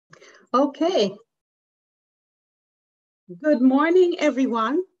Okay. Good morning,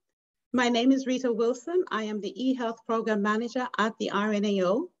 everyone. My name is Rita Wilson. I am the eHealth Program Manager at the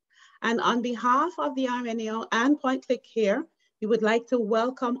RNAO. And on behalf of the RNAO and Point Click Care, we would like to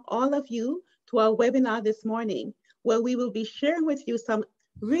welcome all of you to our webinar this morning, where we will be sharing with you some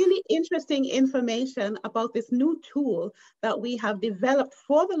really interesting information about this new tool that we have developed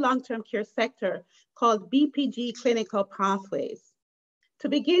for the long-term care sector called BPG Clinical Pathways. To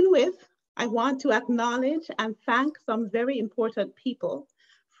begin with, I want to acknowledge and thank some very important people.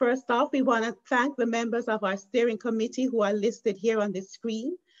 First off, we want to thank the members of our steering committee who are listed here on the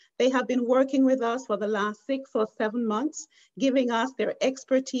screen. They have been working with us for the last 6 or 7 months, giving us their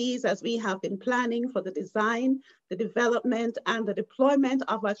expertise as we have been planning for the design, the development, and the deployment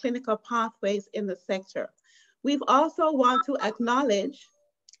of our clinical pathways in the sector. We've also want to acknowledge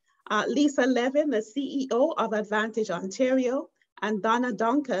Lisa Levin, the CEO of Advantage Ontario, and Donna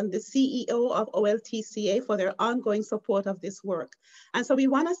Duncan, the CEO of OLTCA, for their ongoing support of this work. And so we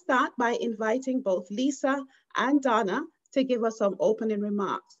want to start by inviting both Lisa and Donna to give us some opening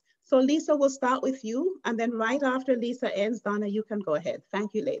remarks. So Lisa, we'll start with you, and then right after Lisa ends, Donna, you can go ahead.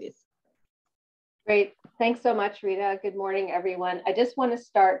 Thank you, ladies. Great. Thanks so much, Rita. Good morning, everyone. I just want to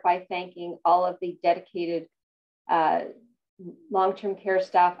start by thanking all of the dedicated long-term care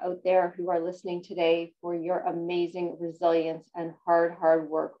staff out there who are listening today for your amazing resilience and hard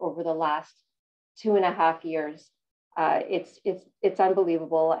work over the last 2.5 years. It's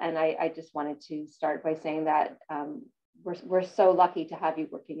unbelievable, and I just wanted to start by saying that we're so lucky to have you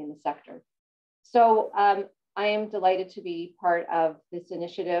working in the sector. So I am delighted to be part of this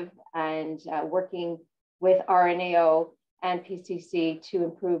initiative and working with RNAO and PCC to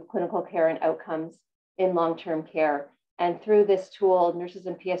improve clinical care and outcomes in long-term care. And through this tool, nurses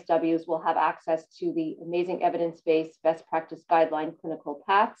and PSWs will have access to the amazing evidence-based best practice guideline clinical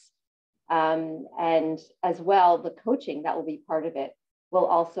paths. And as well, the coaching that will be part of it will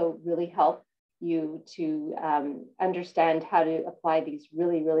also really help you to understand how to apply these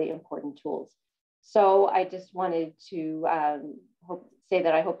really important tools. So I just wanted to say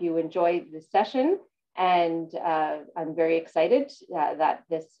that I hope you enjoy this session. And I'm very excited that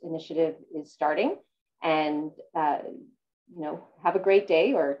this initiative is starting. And have a great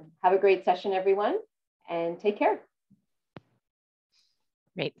day, or have a great session, everyone, and take care.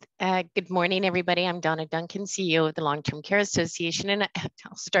 Great. Good morning, everybody. I'm Donna Duncan, CEO of the Long-Term Care Association, and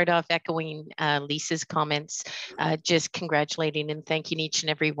I'll start off echoing Lisa's comments, just congratulating and thanking each and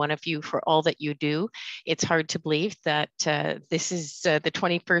every one of you for all that you do. It's hard to believe that this is the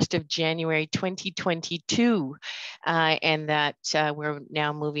 21st of January, 2022, and that we're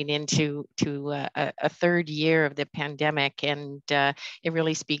now moving into a third year of the pandemic, and it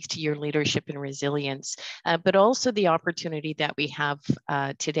really speaks to your leadership and resilience, but also the opportunity that we have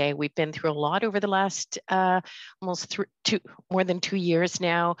today. We've been through a lot over the last more than 2 years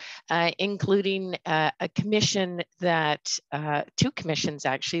now, including a commission that, 2 commissions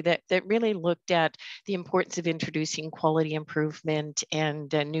actually, that really looked at the importance of introducing quality improvement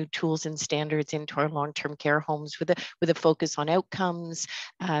and new tools and standards into our long-term care homes with a focus on outcomes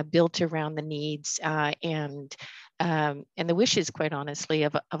built around the needs and the wishes, quite honestly,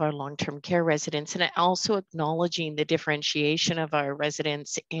 of our long-term care residents, and also acknowledging the differentiation of our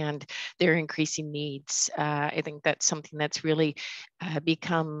residents and their increasing needs. I think that's something that's really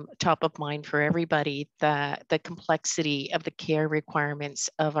become top of mind for everybody, the complexity of the care requirements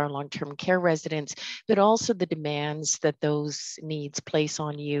of our long-term care residents, but also the demands that those needs place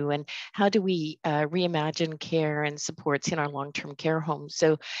on you, and how do we reimagine care and supports in our long-term care homes.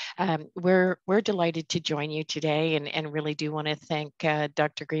 So we're delighted to join you today, and really do want to thank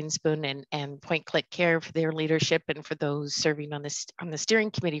Dr. Greenspoon and Point Click Care for their leadership, and for those serving on the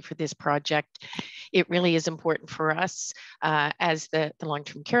steering committee for this project. It really is important for us as the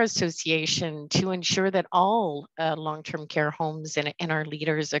Long-Term Care Association to ensure that all long-term care homes and our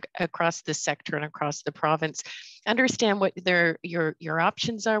leaders across the sector and across the province understand what your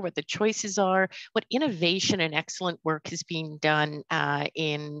options are, what the choices are, what innovation and excellent work is being done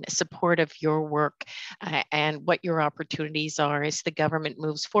in support of your work, and what your opportunities are as the government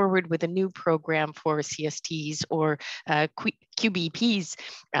moves forward with a new program for CSTs or QBPs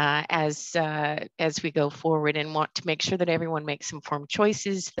as we go forward, and want to make sure that everyone makes informed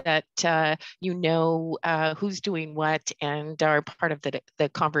choices, that who's doing what and are part of the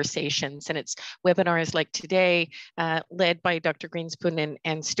conversations. And it's webinars like today, led by Dr. Greenspoon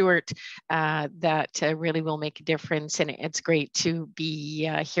and Stuart, that really will make a difference. And it's great to be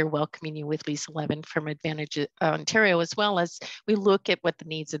here welcoming you with Lisa Levin from Advantage Ontario, as well as we look at what the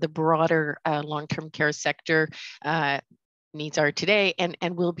needs of the broader long-term care sector needs are today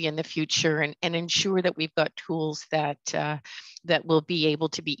and will be in the future, and ensure that we've got tools that that will be able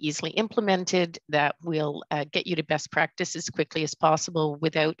to be easily implemented, that will get you to best practice as quickly as possible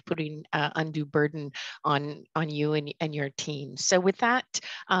without putting undue burden on you and your team. So with that,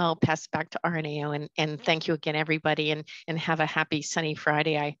 I'll pass it back to RNAO, and thank you again, everybody, and have a happy sunny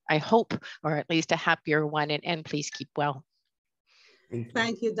Friday, I hope, or at least a happier one, and please keep well.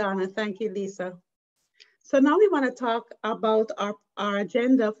 Thank you, Donna. Thank you, Lisa. So now we want to talk about our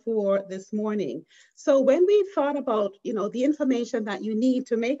agenda for this morning. So when we thought about, the information that you need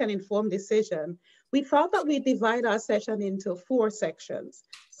to make an informed decision, we thought that we'd divide our session into 4 sections.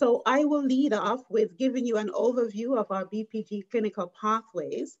 So I will lead off with giving you an overview of our BPG clinical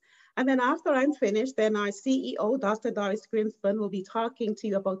pathways. And then after I'm finished, then our CEO, Dr. Doris Grinspan, will be talking to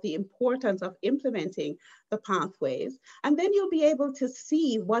you about the importance of implementing the pathways. And then you'll be able to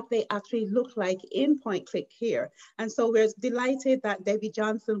see what they actually look like in Point Click Here. And so we're delighted that Debbie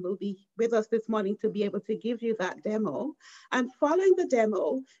Johnson will be with us this morning to be able to give you that demo. And following the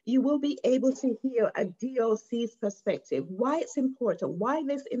demo, you will be able to hear a DOC's perspective, why it's important, why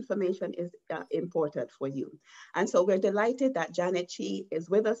this information is important for you. And so we're delighted that Janet Chi is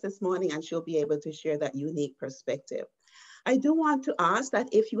with us this morning, and she'll be able to share that unique perspective. I do want to ask that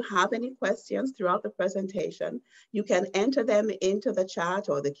if you have any questions throughout the presentation, you can enter them into the chat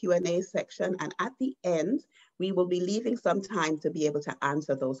or the Q&A section, and at the end, we will be leaving some time to be able to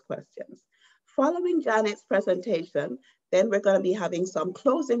answer those questions. Following Janet's presentation, then we're going to be having some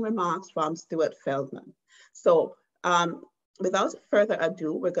closing remarks from Stuart Feldman. So without further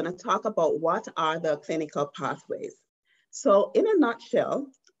ado, we're going to talk about what are the clinical pathways. So in a nutshell,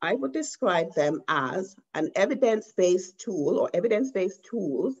 I would describe them as an evidence-based tool or evidence-based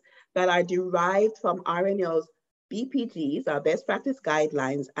tools that are derived from RNAO's BPGs, our best practice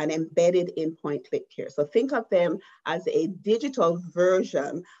guidelines, and embedded in Point Click Here. So think of them as a digital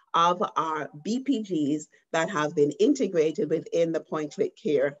version of our BPGs that have been integrated within the Point Click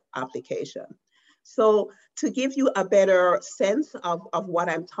Here application. So to give you a better sense of what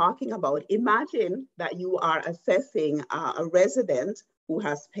I'm talking about, imagine that you are assessing a resident who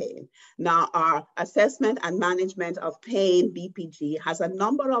has pain. Now, our assessment and management of pain, BPG, has a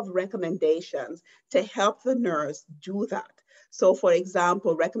number of recommendations to help the nurse do that. So for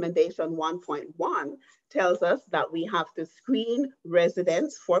example, recommendation 1.1 tells us that we have to screen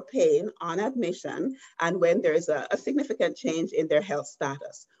residents for pain on admission and when there's a significant change in their health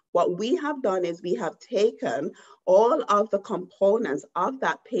status. What we have done is we have taken all of the components of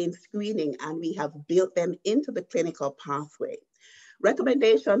that pain screening and we have built them into the clinical pathway.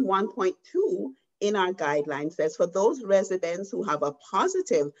 Recommendation 1.2 in our guidelines says for those residents who have a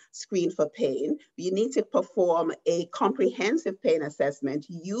positive screen for pain, we need to perform a comprehensive pain assessment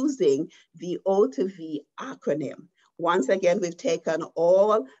using the O2V acronym. Once again, we've taken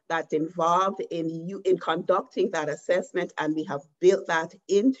all that's involved in conducting that assessment and we have built that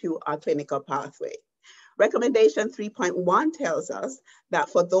into our clinical pathway. Recommendation 3.1 tells us that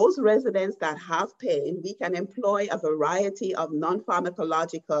for those residents that have pain, we can employ a variety of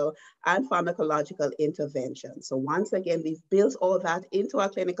non-pharmacological and pharmacological interventions. So once again, we've built all that into our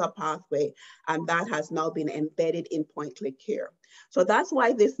clinical pathway, and that has now been embedded in Point Click Here. So that's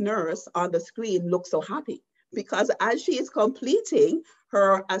why this nurse on the screen looks so happy, because as she is completing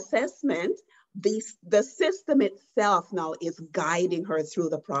her assessment, the system itself now is guiding her through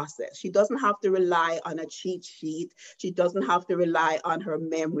the process. She doesn't have to rely on a cheat sheet. She doesn't have to rely on her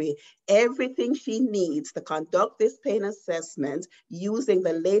memory. Everything she needs to conduct this pain assessment using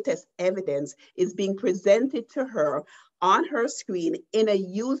the latest evidence is being presented to her on her screen in a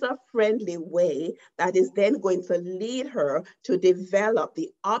user-friendly way that is then going to lead her to develop the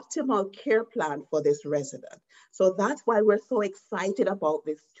optimal care plan for this resident. So that's why we're so excited about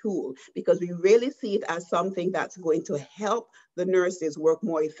this tool, because we really see it as something that's going to help the nurses work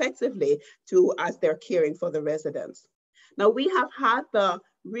more effectively as they're caring for the residents. Now, we have had the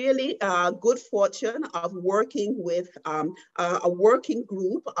really good fortune of working with a working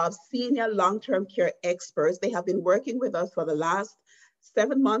group of senior long-term care experts. They have been working with us for the last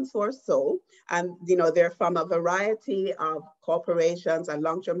 7 months or so. And they're from a variety of corporations and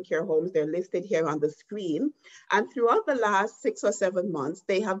long-term care homes. They're listed here on the screen. And throughout the last 6 or 7 months,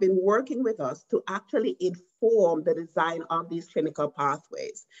 they have been working with us to actually inform the design of these clinical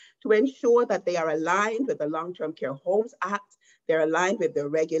pathways to ensure that they are aligned with the Long-Term Care Homes Act. They're aligned with the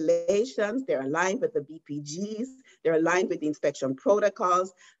regulations, they're aligned with the BPGs, they're aligned with the inspection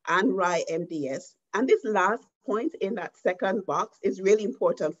protocols and RIMDS. And this last point in that second box is really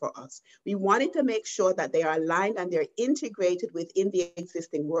important for us. We wanted to make sure that they are aligned and they're integrated within the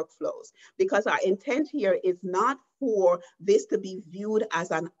existing workflows, because our intent here is not for this to be viewed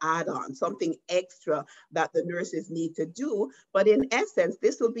as an add-on, something extra that the nurses need to do, but in essence,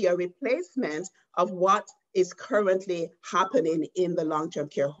 this will be a replacement of what is currently happening in the long-term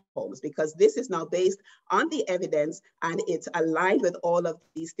care homes, because this is now based on the evidence and it's aligned with all of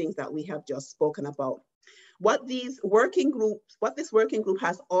these things that we have just spoken about. What this working group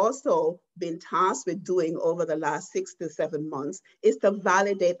has also been tasked with doing over the last 6 to 7 months is to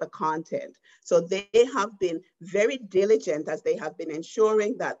validate the content. So they have been very diligent as they have been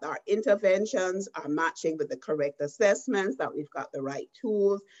ensuring that our interventions are matching with the correct assessments, that we've got the right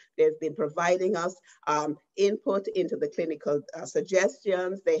tools. They've been providing us input into the clinical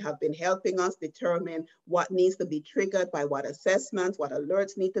suggestions. They have been helping us determine what needs to be triggered by what assessments, what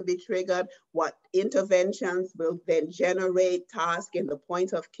alerts need to be triggered, what interventions will then generate tasks in the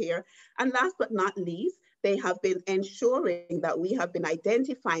point of care. And last but not least, they have been ensuring that we have been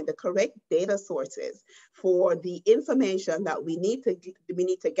identifying the correct data sources for the information that we need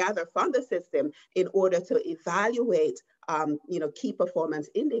to gather from the system in order to evaluate key performance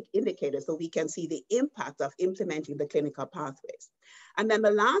indicators, so we can see the impact of implementing the clinical pathways. And then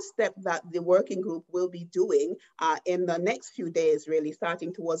the last step that the working group will be doing in the next few days, really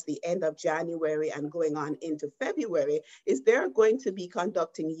starting towards the end of January and going on into February, is they're going to be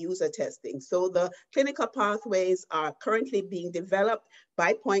conducting user testing. So the clinical pathways are currently being developed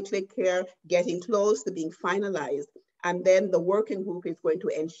by Point Click Care, getting close to being finalized. And then the working group is going to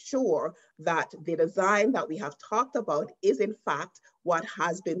ensure that the design that we have talked about is in fact what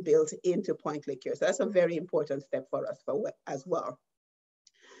has been built into Point Click Care. So that's a very important step for us as well.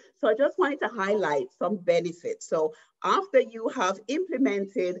 So I just wanted to highlight some benefits. So after you have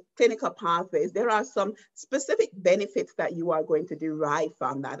implemented clinical pathways, there are some specific benefits that you are going to derive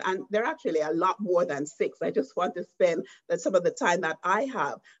from that. And there are actually a lot more than 6. I just want to spend some of the time that I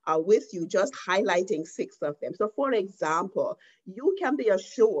have with you just highlighting 6 of them. So for example, you can be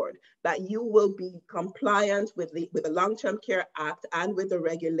assured that you will be compliant with the Long-Term Care Act and with the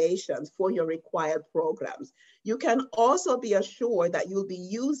regulations for your required programs. You can also be assured that you'll be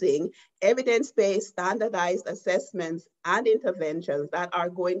using evidence-based standardized assessments and interventions that are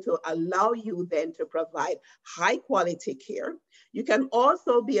going to allow you then to provide high quality care. You can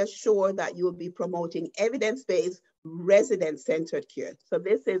also be assured that you will be promoting evidence-based resident-centered care. So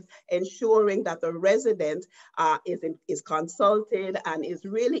this is ensuring that the resident is consulted and is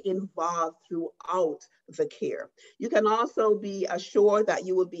really involved throughout the care. You can also be assured that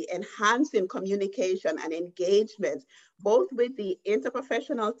you will be enhancing communication and engagement, both with the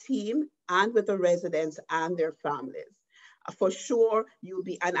interprofessional team and with the residents and their families. For sure, you'll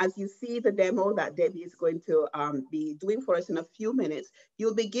be, and as you see the demo that Debbie is going to be doing for us in a few minutes,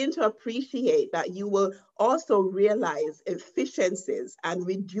 you'll begin to appreciate that you will also realize efficiencies and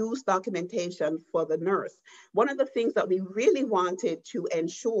reduce documentation for the nurse. One of the things that we really wanted to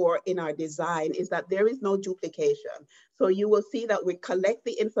ensure in our design is that there is no duplication. So you will see that we collect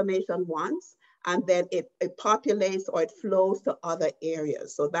the information once, and then it populates or it flows to other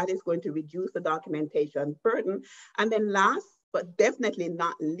areas. So that is going to reduce the documentation burden. And then last, but definitely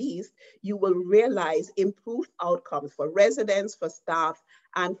not least, you will realize improved outcomes for residents, for staff,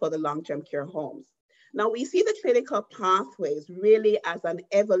 and for the long-term care homes. Now, we see the clinical pathways really as an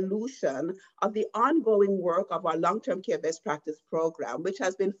evolution of the ongoing work of our long-term care best practice program, which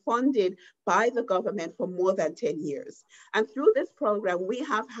has been funded by the government for more than 10 years. And through this program, we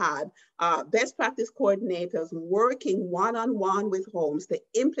have had best practice coordinators working one-on-one with homes to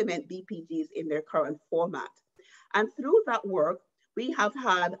implement BPGs in their current format. And through that work, we have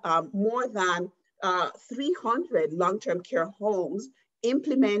had more than 300 long-term care homes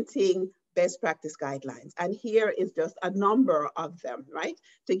implementing best practice guidelines. And here is just a number of them, right?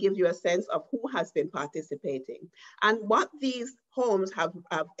 To give you a sense of who has been participating. And what these homes have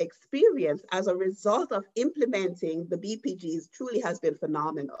experienced as a result of implementing the BPGs truly has been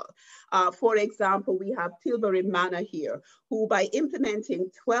phenomenal. For example, we have Tilbury Manor here, who by implementing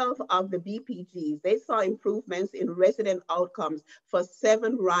 12 of the BPGs, they saw improvements in resident outcomes for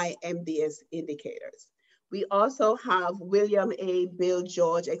 7 RAI MDS indicators. We also have William A. Bill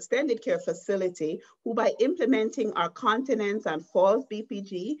George Extended Care Facility, who by implementing our continence and falls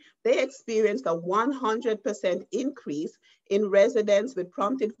BPG, they experienced a 100% increase in residents with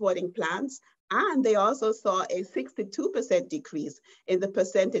prompted voiding plans, and they also saw a 62% decrease in the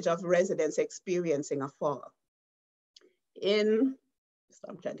percentage of residents experiencing a fall. I'm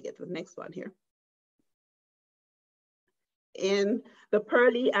trying to get to the next one here. in the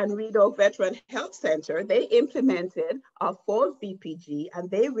Pearlie and Rideau Veteran Health Center, they implemented a falls BPG and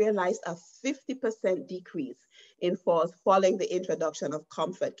they realized a 50% decrease in falls following the introduction of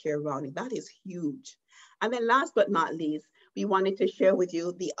comfort care rounding. That is huge. And then last but not least, we wanted to share with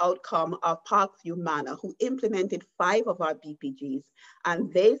you the outcome of Parkview Manor, who implemented 5 of our BPGs,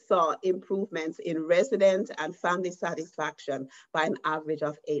 and they saw improvements in resident and family satisfaction by an average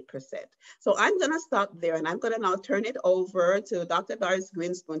of 8%. So I'm gonna stop there, and I'm gonna now turn it over to Dr. Doris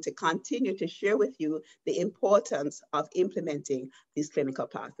Grinspoon to continue to share with you the importance of implementing these clinical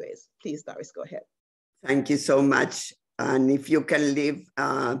pathways. Please, Doris, go ahead. Thank you so much. And if you can leave,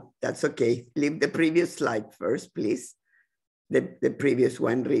 that's okay. Leave the previous slide first, please. The previous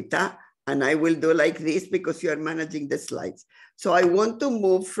one, Rita. And I will do like this because you are managing the slides. So I want to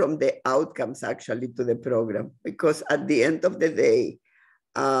move from the outcomes actually to the program, because at the end of the day,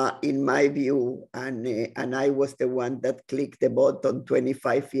 in my view, and I was the one that clicked the button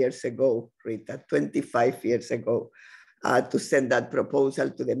 25 years ago, Rita, 25 years ago, to send that proposal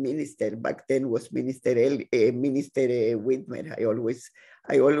to the minister. Back then was Minister Whitmer.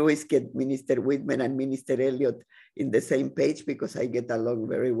 I always get Minister Whitmer and Minister Elliott in the same page because I get along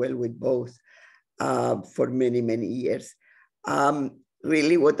very well with both for many, many years.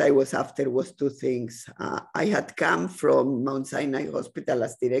 Really what I was after was 2 things. I had come from Mount Sinai Hospital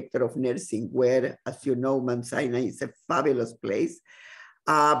as director of nursing, where, as you know, Mount Sinai is a fabulous place.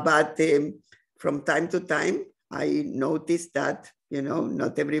 But from time to time, I noticed that, you know,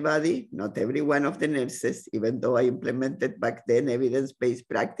 not everybody, not every one of the nurses, even though I implemented back then evidence-based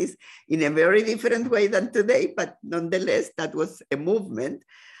practice in a very different way than today, but nonetheless, that was a movement.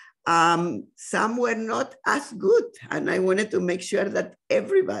 Some were not as good. And I wanted to make sure that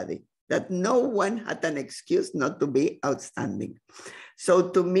everybody, that no one had an excuse not to be outstanding.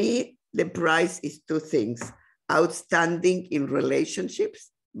 So to me, the prize is 2 things: outstanding in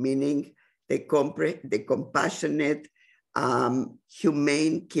relationships, meaning the compassionate,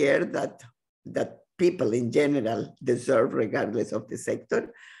 humane care that people in general deserve regardless of the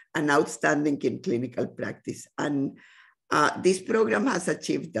sector, and outstanding in clinical practice. And this program has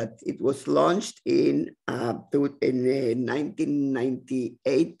achieved that. It was launched in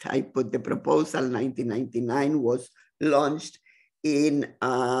 1998. I put the proposal. 1999 was launched in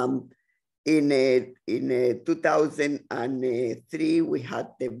 2003, we had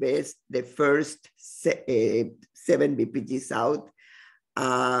the first 7 BPGs out.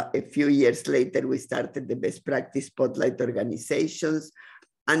 A few years later, we started the best practice spotlight organizations.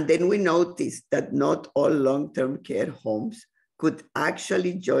 And then we noticed that not all long-term care homes could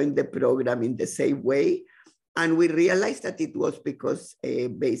actually join the program in the same way. And we realized that it was because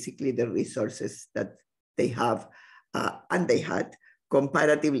basically the resources that they have and they had,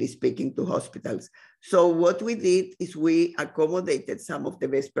 comparatively speaking, to hospitals. So what we did is we accommodated some of the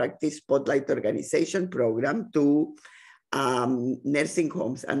best practice spotlight organization program to nursing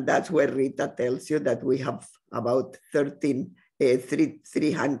homes. And that's where Rita tells you that we have about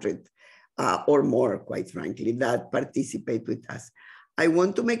 300 or more, quite frankly, that participate with us. I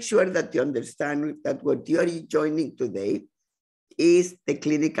want to make sure that you understand that what you are joining today is the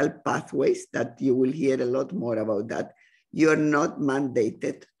clinical pathways, that you will hear a lot more about that. You're not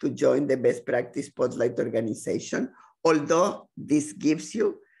mandated to join the best practice spotlight organization, although this gives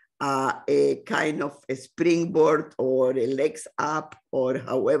you a kind of a springboard or a legs up, or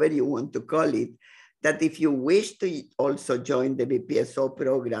however you want to call it, that if you wish to also join the BPSO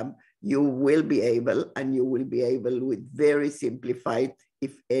program, you will be able, and you will be able with very simplified,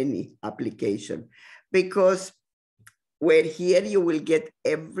 if any, application. Because where here you will get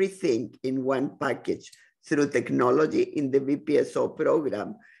everything in one package through technology in the BPSO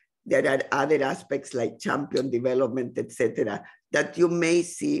program, there are other aspects like champion development, etc., that you may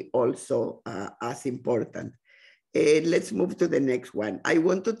see also as important. Let's move to the next one. I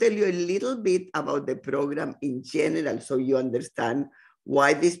want to tell you a little bit about the program in general so you understand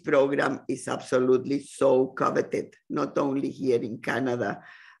why this program is absolutely so coveted, not only here in Canada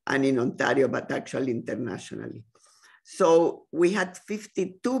and in Ontario, but actually internationally. So we had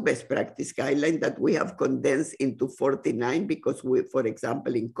 52 best practice guidelines that we have condensed into 49 because we, for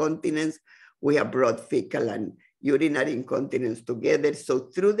example, incontinence, we have brought fecal and urinary incontinence together. So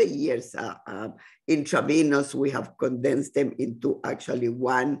through the years, intravenous, we have condensed them into actually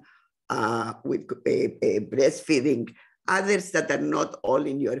one with breastfeeding, others that are not all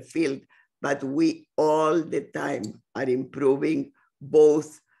in your field, but we all the time are improving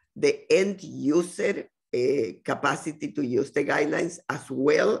both the end user capacity to use the guidelines, as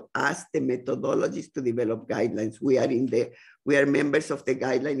well as the methodologies to develop guidelines. We are members of the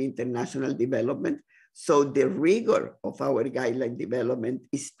Guideline International Development, So the rigor of our guideline development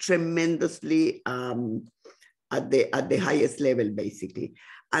is tremendously at the highest level, basically.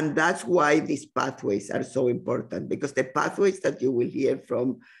 And that's why these pathways are so important, because the pathways that you will hear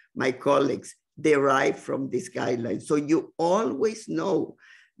from my colleagues derive from these guidelines. So you always know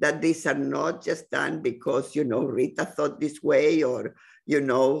that these are not just done because, you know, Rita thought this way, or, you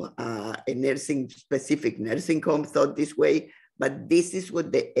know, a specific nursing home thought this way, but this is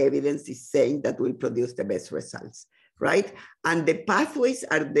what the evidence is saying that will produce the best results, right? And the pathways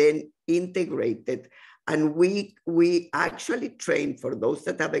are then integrated. And we actually train, for those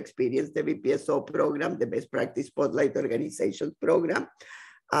that have experienced the BPSO program, the Best Practice Spotlight Organizations program,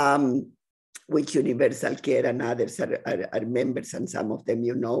 which Universal Care and others are members, and some of them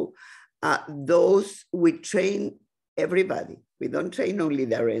you know. Those, we train everybody. We don't train only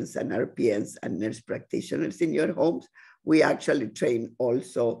the RNs and RPNs and nurse practitioners in your homes. We actually train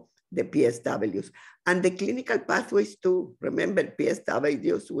also the PSWs. And the clinical pathways too. Remember,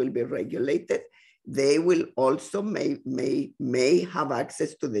 PSWs will be regulated. They will also may have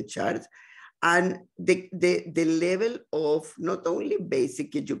access to the charts. And the level of not only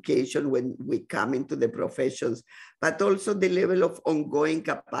basic education when we come into the professions, but also the level of ongoing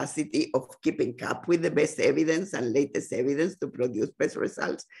capacity of keeping up with the best evidence and latest evidence to produce best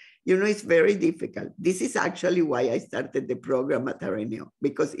results. You know, it's very difficult. This is actually why I started the program at RNAO,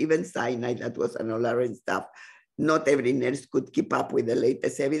 because even Sinai, that was an all-RN staff, not every nurse could keep up with the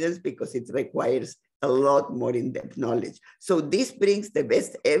latest evidence because it requires a lot more in-depth knowledge. So this brings the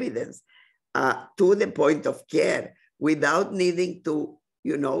best evidence to the point of care without needing to,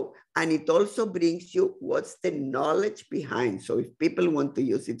 you know, and it also brings you what's the knowledge behind. So if people want to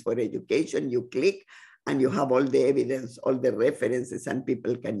use it for education, you click and you have all the evidence, all the references, and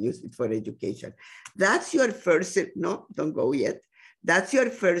people can use it for education. That's your first, no, don't go yet. That's your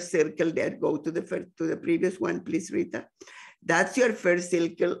first circle there. Go to the previous one, please, Rita. That's your first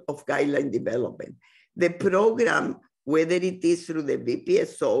circle of guideline development. The program, whether it is through the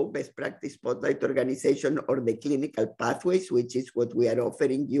BPSO, Best Practice Spotlight Organization, or the clinical pathways, which is what we are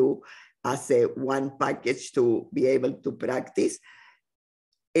offering you as a one package to be able to practice,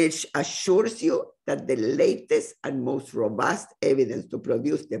 it assures you that the latest and most robust evidence to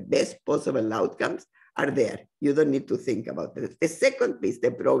produce the best possible outcomes are there. You don't need to think about it. The second piece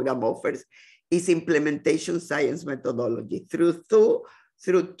the program offers is implementation science methodology through two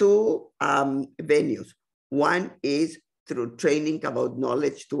venues. One is through training about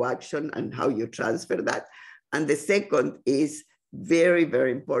knowledge to action and how you transfer that. And the second is very,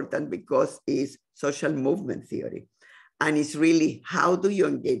 very important because it's social movement theory. And it's really, how do you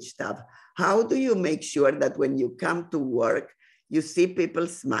engage staff? How do you make sure that when you come to work, you see people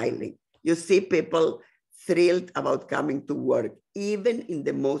smiling, you see people thrilled about coming to work, even in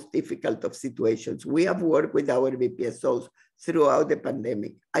the most difficult of situations. We have worked with our BPSOs throughout the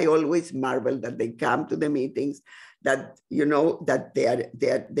pandemic. I always marvel that they come to the meetings, that, you know, that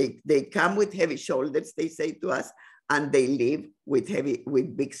they come with heavy shoulders, they say to us, and they leave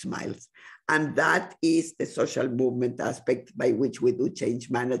with big smiles. And that is the social movement aspect by which we do change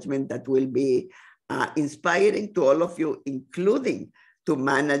management that will be inspiring to all of you, including to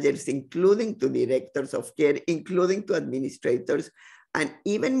managers, including to directors of care, including to administrators, and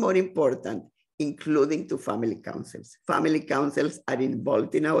even more important, including to family councils. Family councils are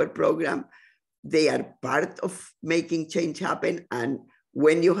involved in our program. They are part of making change happen. And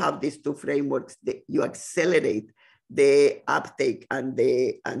when you have these two frameworks, you accelerate the uptake and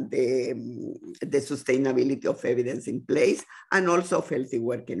the sustainability of evidence in place, and also of healthy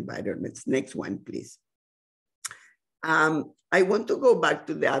work environments. Next one, please. I want to go back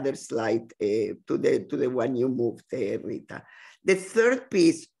to the other slide, to the one you moved, Rita. The third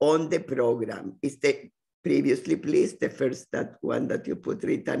piece on the program is the previously, please, the first one that you put,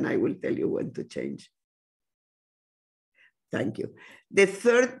 Rita, and I will tell you when to change. Thank you. The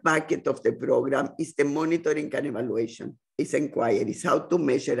third bucket of the program is the monitoring and evaluation. It's inquiries, how to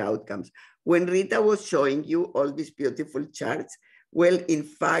measure outcomes. When Rita was showing you all these beautiful charts, well, in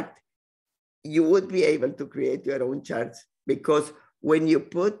fact, you would be able to create your own charts, because when you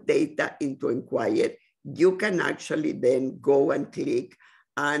put data into Inquire, you can actually then go and click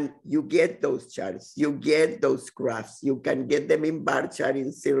and you get those charts, you get those graphs, you can get them in bar chart,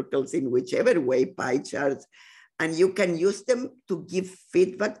 in circles, in whichever way, pie charts, and you can use them to give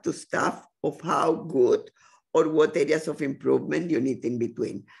feedback to staff of how good or what areas of improvement you need in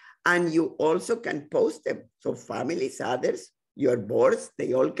between. And you also can post them. So families, others, your boards,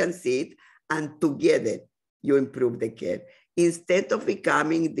 they all can see it, and together you improve the care. Instead of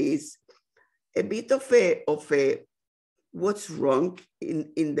becoming this, a bit of a what's wrong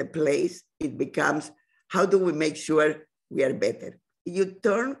in the place, it becomes How do we make sure we are better? You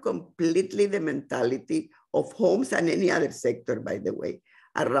turn completely the mentality of homes and any other sector, by the way,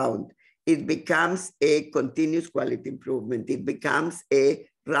 around. It becomes a continuous quality improvement. It becomes a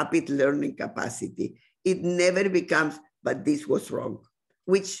rapid learning capacity. It never becomes, but this was wrong,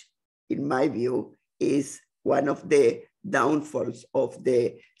 which in my view is one of the downfalls of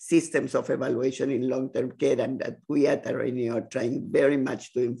the systems of evaluation in long-term care, and that we at RNAO are trying very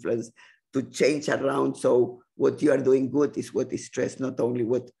much to influence, to change around. So what you are doing good is what is stressed, not only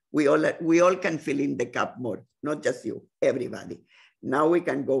what we all can fill in the cup more, not just you, everybody. Now we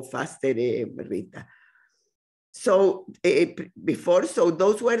can go faster, Rita. So so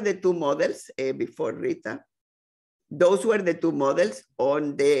those were the two models before Rita. Those were the two models.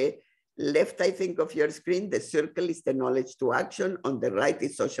 On the left, I think, of your screen, the circle is the knowledge to action. On the right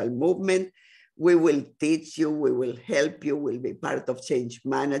is social movement. We will teach you, we will help you, we'll be part of change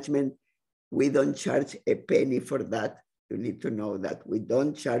management. We don't charge a penny for that. You need to know that we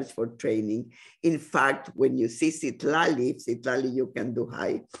don't charge for training. In fact, when you see Citlali, you can do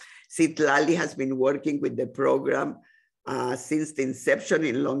hi. Citlali has been working with the program since the inception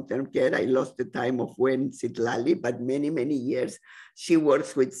in long-term care. I lost the time of when Citlali, but many, many years. She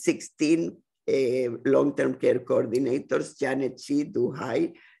works with 16 long-term care coordinators. Janet Chi, do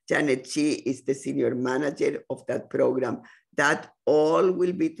hi. Janet Chi is the senior manager of that program. That all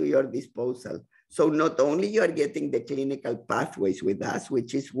will be to your disposal. So not only you are getting the clinical pathways with us,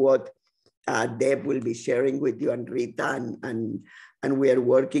 which is what Deb will be sharing with you and Rita, and we are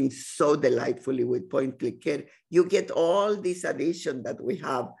working so delightfully with Point Click Care. You get all this addition that we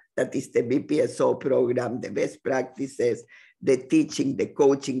have, that is the BPSO program, the best practices, the teaching, the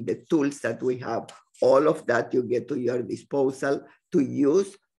coaching, the tools that we have. All of that you get to your disposal to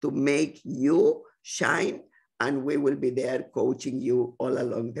use to make you shine, and we will be there coaching you all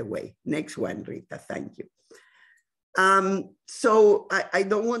along the way. Next one, Rita, thank you. So I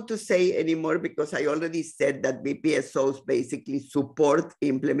don't want to say anymore because I already said that BPSOs basically support,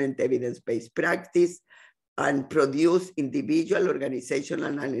 implement evidence-based practice, and produce individual,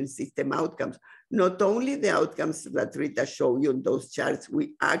 organizational, and system outcomes. Not only the outcomes that Rita showed you in those charts,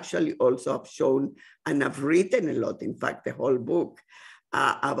 we actually also have shown and have written a lot, in fact, the whole book,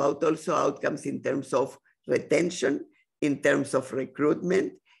 about also outcomes in terms of retention, in terms of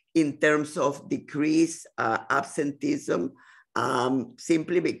recruitment, in terms of decreased absenteeism,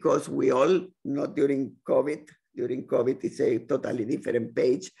 simply because we all, not during COVID it's a totally different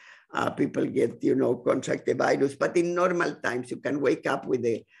page. People get, contract the virus, but in normal times, you can wake up with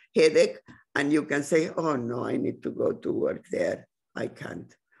a headache and you can say, oh no, I need to go to work there. I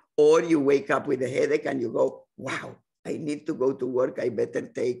can't. Or you wake up with a headache and you go, wow, I need to go to work. I better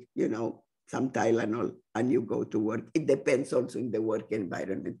take, some Tylenol, and you go to work. It depends also in the work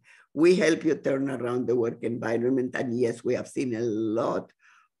environment. We help you turn around the work environment. And yes, we have seen a lot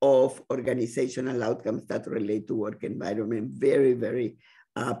of organizational outcomes that relate to work environment, very, very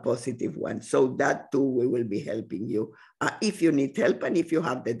positive ones. So that too, we will be helping you if you need help and if you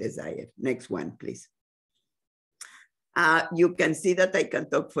have the desire. Next one, please. You can see that I can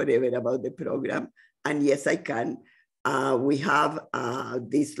talk forever about the program. And yes, I can. We have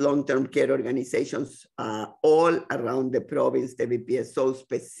these long-term care organizations all around the province, the BPSO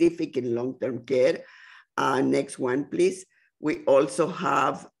specific in long-term care. Next one, please. We also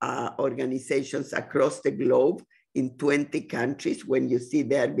have organizations across the globe in 20 countries. When you see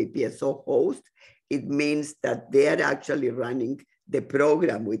their BPSO host, it means that they are actually running the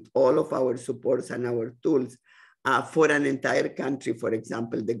program with all of our supports and our tools for an entire country. For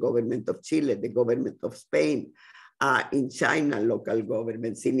example, the government of Chile, the government of Spain, in China, local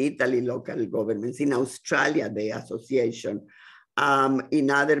governments, in Italy, local governments, in Australia, the association, in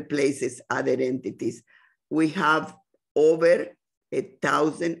other places, other entities. We have over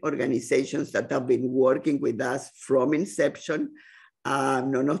 1,000 organizations that have been working with us from inception.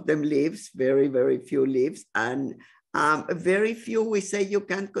 None of them leaves, very, very few leaves. And very few we say you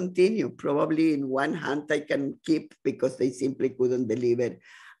can't continue. Probably in one hand I can keep because they simply couldn't deliver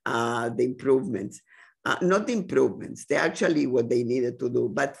the improvements. Not improvements, they actually what they needed to do.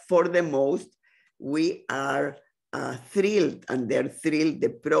 But for the most, we are thrilled, and they're thrilled. The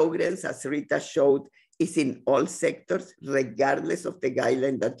progress, as Rita showed, is in all sectors, regardless of the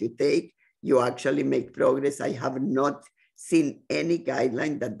guideline that you take, you actually make progress. I have not seen any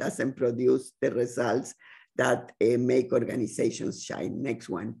guideline that doesn't produce the results that make organizations shine. Next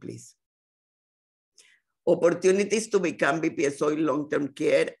one, please. Opportunities to become BPSO in long-term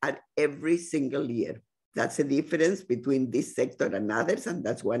care are every single year. That's the difference between this sector and others, and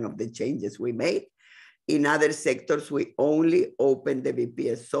that's one of the changes we made. In other sectors, we only open the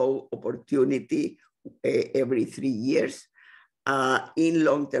BPSO opportunity every 3 years. In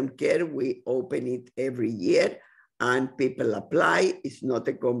long-term care, we open it every year and people apply. It's not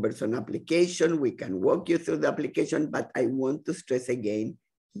a cumbersome application. We can walk you through the application, but I want to stress again,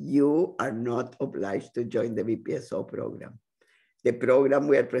 you are not obliged to join the BPSO program. The program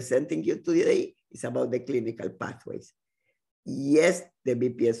we are presenting you today is about the clinical pathways. Yes, the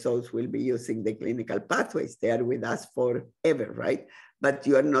BPSOs will be using the clinical pathways. They are with us forever, right? But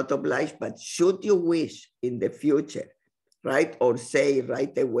you are not obliged, but should you wish in the future, right? Or say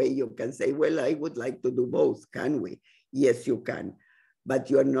right away, you can say, well, I would like to do both, can we? Yes, you can, but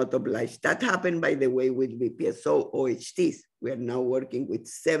you are not obliged. That happened, by the way, with BPSO OHTs. We are now working with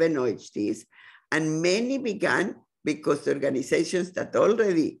 7 OHTs, and many began because organizations that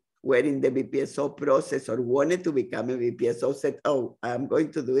already were in the BPSO process or wanted to become a BPSO said, oh, I'm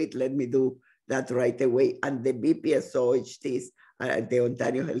going to do it, let me do that right away. And the BPSO OHTs, the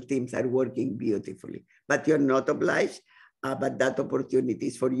Ontario Health Teams are working beautifully, but you're not obliged, but that opportunity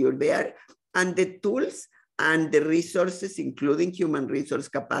is for you there. And the tools and the resources, including human resource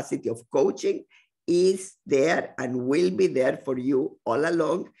capacity of coaching, is there and will be there for you all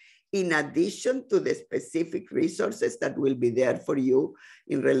along, in addition to the specific resources that will be there for you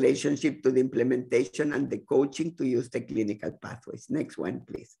in relationship to the implementation and the coaching to use the clinical pathways. Next one,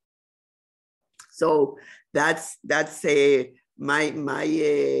 please. So that's my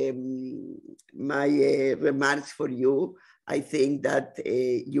remarks for you. I think that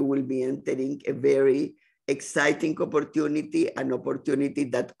you will be entering a very exciting opportunity, an opportunity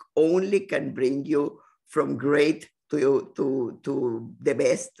that only can bring you from great to the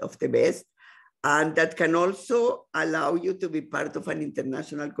best of the best, and that can also allow you to be part of an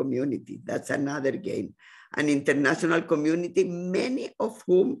international community. That's another gain. An international community, many of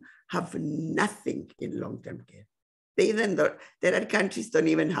whom have nothing in long-term care. There are countries that don't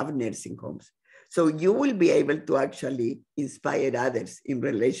even have nursing homes. So you will be able to actually inspire others in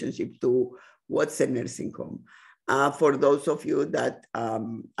relationship to what's a nursing home. For those of you that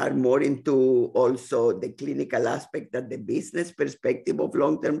are more into also the clinical aspect and the business perspective of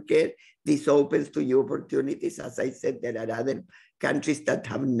long-term care, this opens to you opportunities. As I said, there are other countries that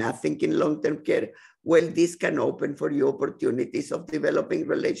have nothing in long-term care. Well, this can open for you opportunities of developing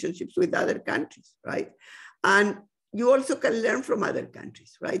relationships with other countries, right? And you also can learn from other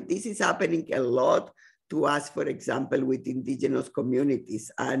countries, right? This is happening a lot to us, for example, with indigenous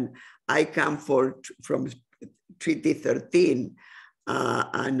communities. And I come from Treaty 13,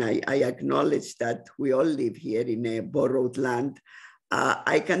 and I acknowledge that we all live here in a borrowed land.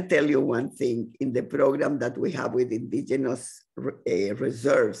 I can tell you one thing, in the program that we have with indigenous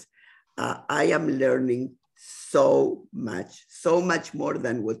reserves, I am learning so much more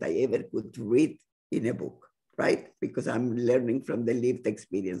than what I ever could read in a book, right? Because I'm learning from the lived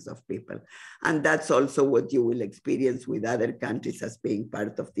experience of people. And that's also what you will experience with other countries as being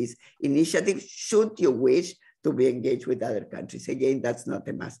part of this initiative, should you wish to be engaged with other countries. Again, that's not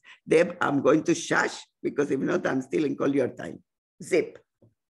a must. Deb, I'm going to shush, because if not, I'm stealing all your time. Zip.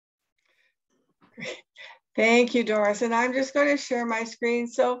 Thank you, Doris. And I'm just going to share my screen.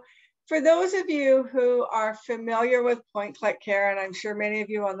 So for those of you who are familiar with point-click care, and I'm sure many of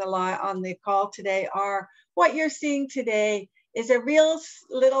you on the call today are, what you're seeing today is a real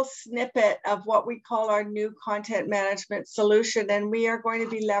little snippet of what we call our new content management solution. And we are going to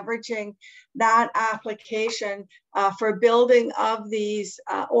be leveraging that application for building of these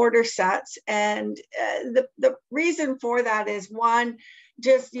order sets. And the reason for that is, one,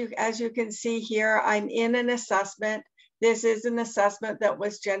 as you can see here, I'm in an assessment. This is an assessment that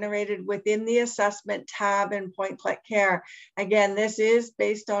was generated within the assessment tab in point-click care. Again, this is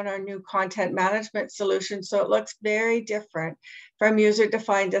based on our new content management solution, so it looks very different from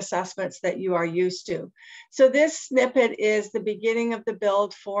user-defined assessments that you are used to. So this snippet is the beginning of the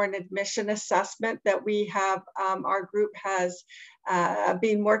build for an admission assessment that we have, our group has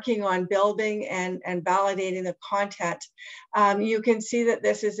been working on building and validating the content. You can see that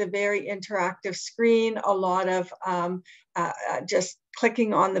this is a very interactive screen, a lot of just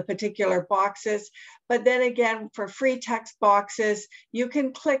clicking on the particular boxes. But then again, for free text boxes, you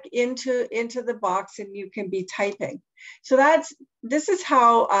can click into the box and you can be typing. So this is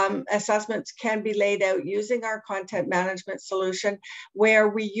how assessments can be laid out using our content management solution, where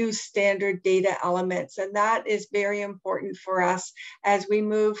we use standard data elements. And that is very important for us as we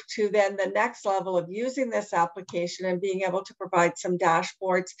move to then the next level of using this application and being able to provide some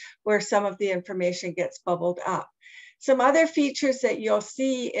dashboards where some of the information gets bubbled up. Some other features that you'll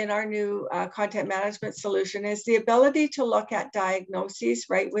see in our new content management solution is the ability to look at diagnoses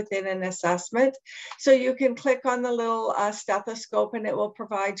right within an assessment. So you can click on the little stethoscope and it will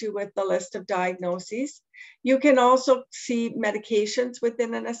provide you with the list of diagnoses. You can also see medications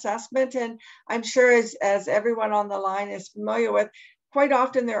within an assessment. And I'm sure as everyone on the line is familiar with, quite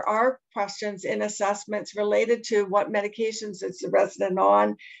often there are questions in assessments related to what medications is the resident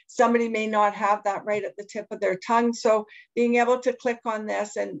on. Somebody may not have that right at the tip of their tongue. So being able to click on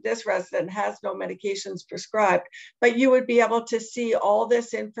this, and this resident has no medications prescribed, but you would be able to see all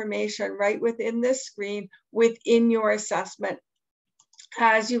this information right within this screen within your assessment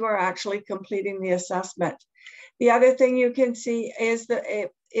as you are actually completing the assessment. The other thing you can see is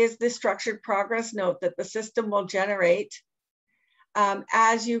the structured progress note that the system will generate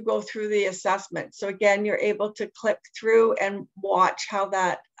as you go through the assessment. So again, you're able to click through and watch how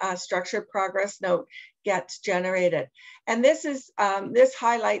that structured progress note gets generated. And this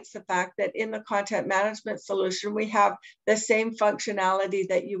highlights the fact that in the content management solution, we have the same functionality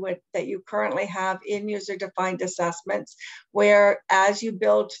that you currently have in user-defined assessments, where as you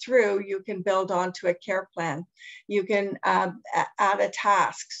build through, you can build onto a care plan. You can add a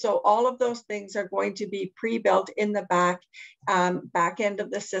task. So all of those things are going to be pre-built in the back end of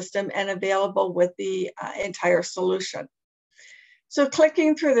the system and available with the entire solution. So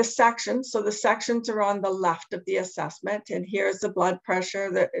clicking through the sections, so the sections are on the left of the assessment, and here's the blood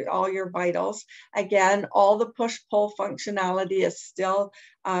pressure, all your vitals. Again, all the push-pull functionality is still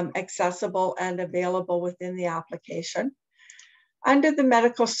accessible and available within the application. Under the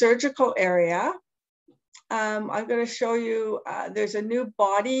medical surgical area, I'm going to show you, there's a new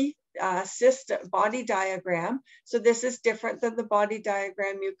body diagram. So this is different than the body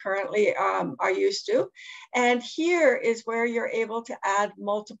diagram you currently are used to. And here is where you're able to add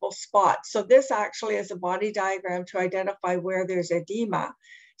multiple spots. So this actually is a body diagram to identify where there's edema.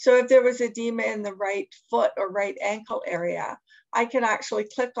 So if there was edema in the right foot or right ankle area, I can actually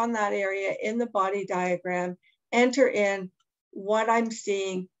click on that area in the body diagram, enter in what I'm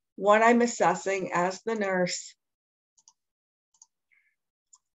seeing, what I'm assessing as the nurse,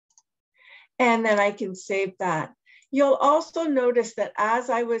 and then I can save that. You'll also notice that as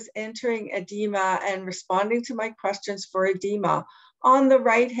I was entering edema and responding to my questions for edema, on the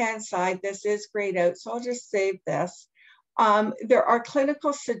right-hand side, this is grayed out, so I'll just save this. There are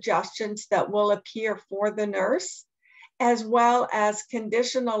clinical suggestions that will appear for the nurse, as well as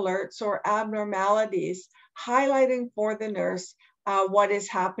condition alerts or abnormalities, highlighting for the nurse what is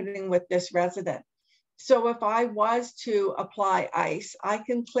happening with this resident. So if I was to apply ice, I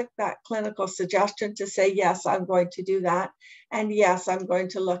can click that clinical suggestion to say, yes, I'm going to do that. And yes, I'm going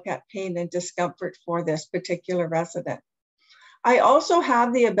to look at pain and discomfort for this particular resident. I also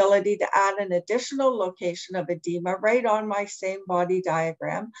have the ability to add an additional location of edema right on my same body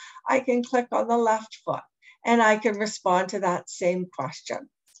diagram. I can click on the left foot and I can respond to that same question.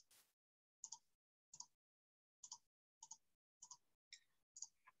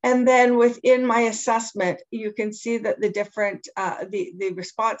 And then within my assessment, you can see that the different, the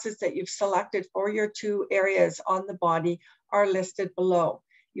responses that you've selected for your two areas on the body are listed below.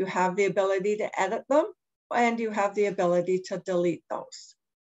 You have the ability to edit them and you have the ability to delete those.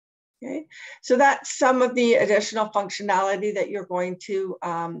 Okay, so that's some of the additional functionality that you're going to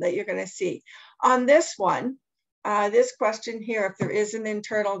see. On this one, this question here, if there is an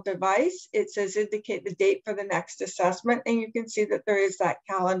internal device, it says indicate the date for the next assessment, and you can see that there is that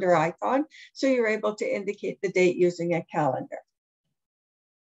calendar icon. So you're able to indicate the date using a calendar.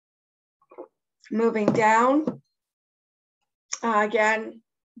 Moving down, again,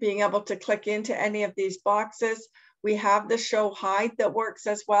 being able to click into any of these boxes. We have the show hide that works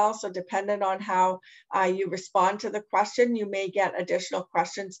as well. So depending on how you respond to the question, you may get additional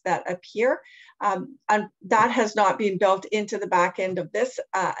questions that appear. And that has not been built into the back end of this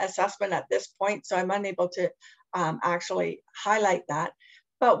assessment at this point. So I'm unable to actually highlight that.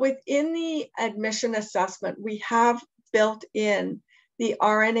 But within the admission assessment, we have built in the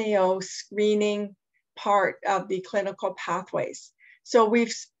RNAO screening part of the clinical pathways. So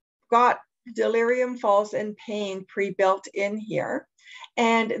we've got delirium, falls, and pain pre-built in here.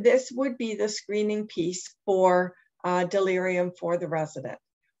 And this would be the screening piece for delirium for the resident.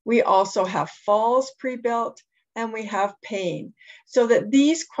 We also have falls pre-built and we have pain. So that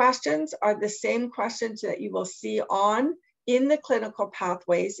these questions are the same questions that you will see in the clinical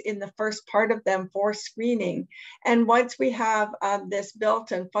pathways in the first part of them for screening. And once we have this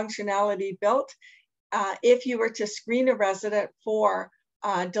built and functionality built, if you were to screen a resident for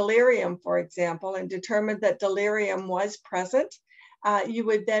delirium, for example, and determined that delirium was present, you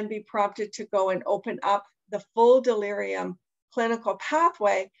would then be prompted to go and open up the full delirium clinical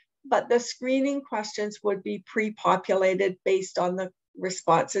pathway, but the screening questions would be pre-populated based on the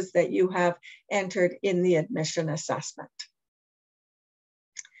responses that you have entered in the admission assessment.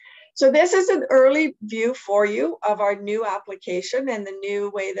 So this is an early view for you of our new application and the new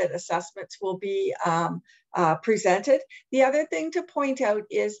way that assessments will be presented. The other thing to point out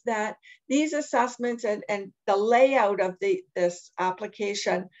is that these assessments and the layout of this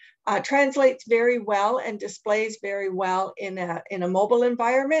application translates very well and displays very well in a mobile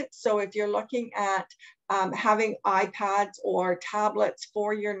environment. So if you're looking at having iPads or tablets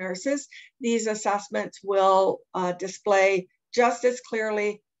for your nurses, these assessments will display just as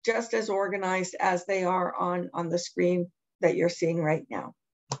clearly, just as organized as they are on the screen that you're seeing right now.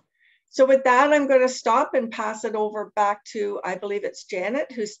 So with that, I'm going to stop and pass it over back to, I believe it's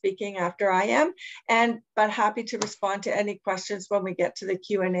Janet who's speaking after I am, but happy to respond to any questions when we get to the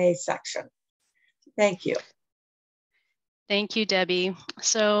Q&A section. Thank you. Thank you, Debbie.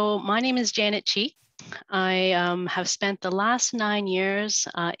 So my name is Janet Chi. I have spent the last 9 years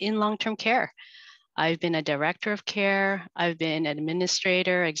in long-term care. I've been a director of care, I've been an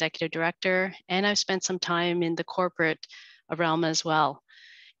administrator, executive director, and I've spent some time in the corporate realm as well.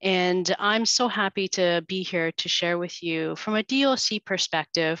 And I'm so happy to be here to share with you from a DOC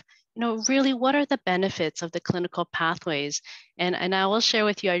perspective, really what are the benefits of the clinical pathways? And I will share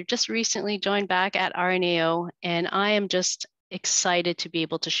with you, I just recently joined back at RNAO, and I am just excited to be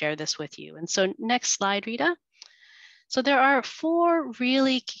able to share this with you. And so next slide, Rita. So there are four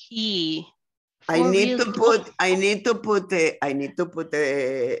really key I need to put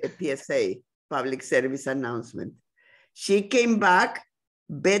a PSA, public service announcement. She came back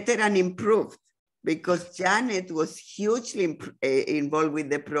better and improved because Janet was hugely involved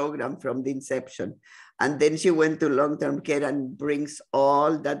with the program from the inception. And then she went to long-term care and brings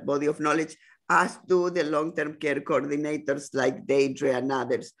all that body of knowledge, as do the long-term care coordinators like Deidre and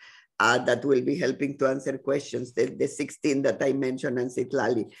others. That will be helping to answer questions, the 16 that I mentioned, and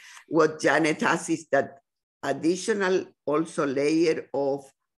Citlali. What Janet has is that additional also layer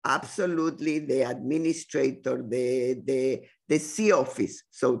of absolutely the administrator, the C office,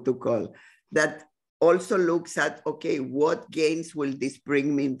 so to call, that also looks at, okay, what gains will this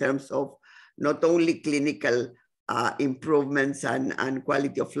bring me in terms of not only clinical improvements and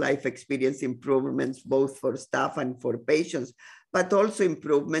quality of life experience improvements, both for staff and for patients, but also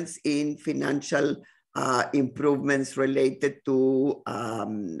improvements in financial improvements related to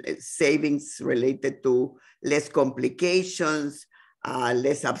savings, related to less complications,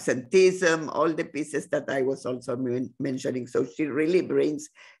 less absenteeism, all the pieces that I was also mentioning. So she really brings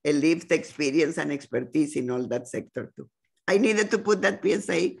a lived experience and expertise in all that sector too. I needed to put that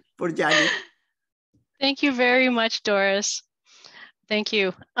PSA for Janet. Thank you very much, Doris. Thank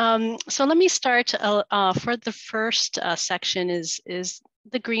you. So let me start for the first section is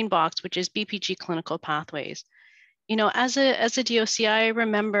the green box, which is BPG clinical pathways. As a DOC, I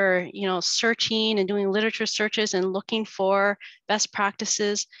remember, searching and doing literature searches and looking for best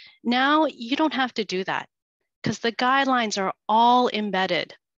practices. Now you don't have to do that because the guidelines are all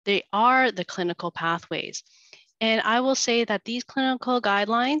embedded. They are the clinical pathways. And I will say that these clinical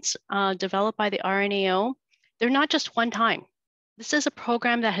guidelines developed by the RNAO, they're not just one time. This is a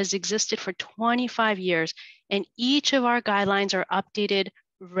program that has existed for 25 years, and each of our guidelines are updated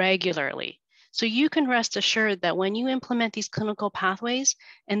regularly. So you can rest assured that when you implement these clinical pathways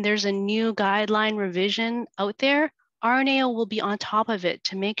and there's a new guideline revision out there, RNAO will be on top of it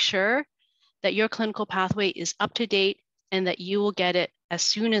to make sure that your clinical pathway is up to date and that you will get it as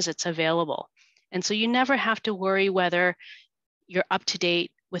soon as it's available. And so you never have to worry whether you're up to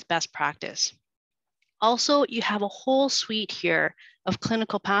date with best practice. Also, you have a whole suite here of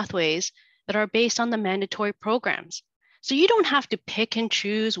clinical pathways that are based on the mandatory programs. So you don't have to pick and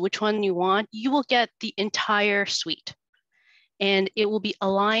choose which one you want. You will get the entire suite. And it will be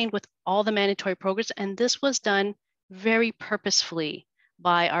aligned with all the mandatory programs. And this was done very purposefully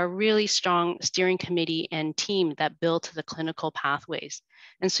by our really strong steering committee and team that built the clinical pathways.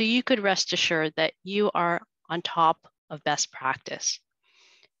 And so you could rest assured that you are on top of best practice.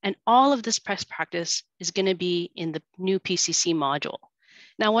 And all of this best practice is going to be in the new PCC module.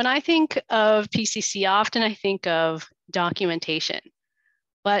 Now, when I think of PCC, often I think of documentation,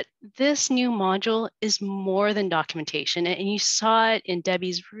 but this new module is more than documentation. And you saw it in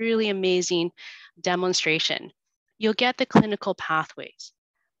Debbie's really amazing demonstration. You'll get the clinical pathways,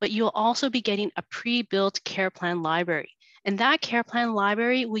 but you'll also be getting a pre-built care plan library. And that care plan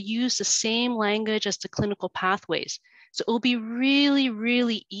library will use the same language as the clinical pathways. So it will be really,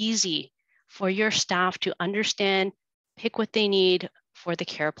 really easy for your staff to understand, pick what they need for the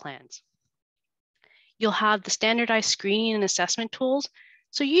care plans. You'll have the standardized screening and assessment tools.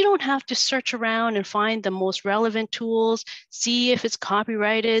 So you don't have to search around and find the most relevant tools, see if it's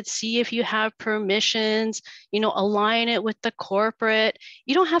copyrighted, see if you have permissions, align it with the corporate.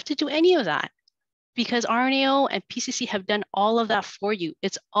 You don't have to do any of that because RNAO and PCC have done all of that for you.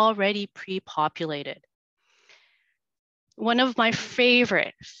 It's already pre-populated. One of my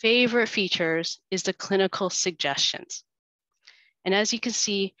favorite features is the clinical suggestions. And as you can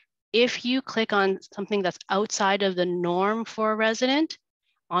see, if you click on something that's outside of the norm for a resident,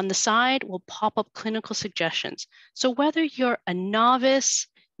 on the side will pop up clinical suggestions. So whether you're a novice,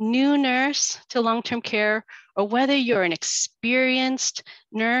 new nurse to long-term care, or whether you're an experienced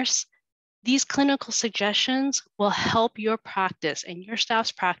nurse, these clinical suggestions will help your practice and your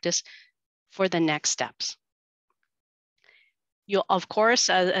staff's practice for the next steps. You'll, of course,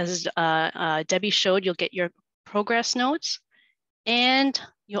 as Debbie showed, you'll get your progress notes, and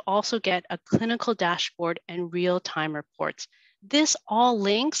you'll also get a clinical dashboard and real-time reports. This all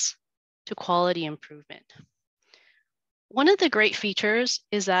links to quality improvement. One of the great features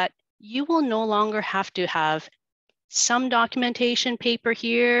is that you will no longer have to have some documentation paper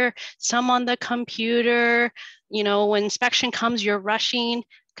here, some on the computer. When inspection comes, you're rushing,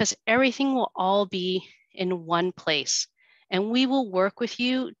 because everything will all be in one place. And we will work with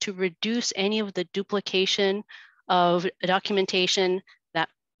you to reduce any of the duplication of documentation that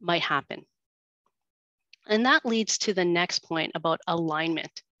might happen. And that leads to the next point about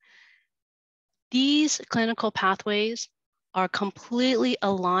alignment. These clinical pathways are completely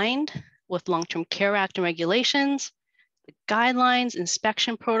aligned with Long-Term Care Act and regulations, the guidelines,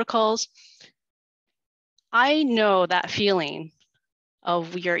 inspection protocols. I know that feeling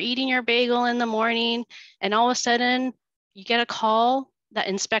of you're eating your bagel in the morning and all of a sudden you get a call that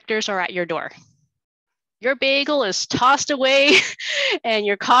inspectors are at your door. Your bagel is tossed away and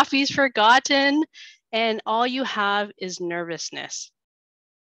your coffee's forgotten, and all you have is nervousness.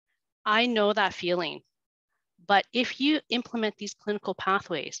 I know that feeling. But if you implement these clinical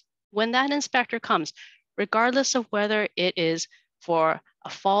pathways, when that inspector comes, regardless of whether it is for a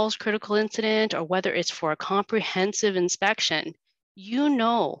falls critical incident or whether it's for a comprehensive inspection, you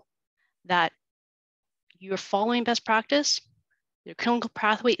know that you're following best practice, your clinical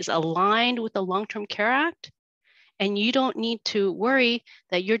pathway is aligned with the Long-Term Care Act, and you don't need to worry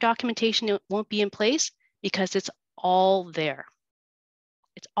that your documentation won't be in place because it's all there.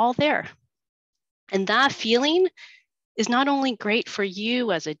 It's all there. And that feeling is not only great for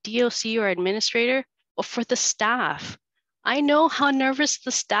you as a DOC or administrator, but for the staff. I know how nervous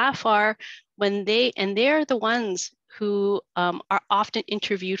the staff are when they're the ones who are often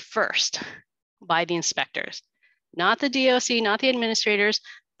interviewed first by the inspectors, not the DOC, not the administrators.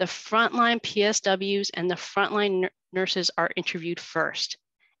 The frontline PSWs and the frontline nurses are interviewed first,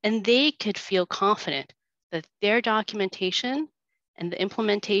 and they could feel confident that their documentation and the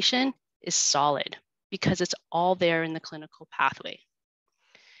implementation is solid because it's all there in the clinical pathway.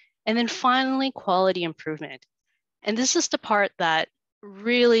 And then finally, quality improvement. And this is the part that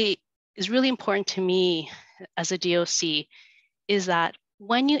really is really important to me as a DOC, is that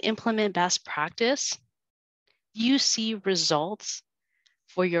when you implement best practice, you see results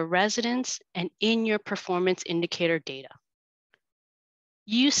for your residents and in your performance indicator data.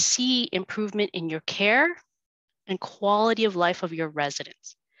 You see improvement in your care and quality of life of your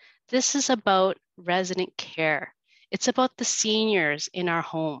residents. This is about resident care. It's about the seniors in our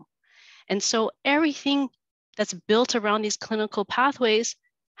home. And so everything that's built around these clinical pathways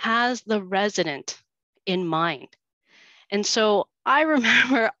has the resident in mind. And so I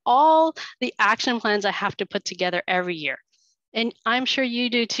remember all the action plans I have to put together every year. And I'm sure you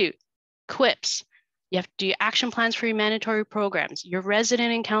do too. QIPs, you have to do action plans for your mandatory programs, your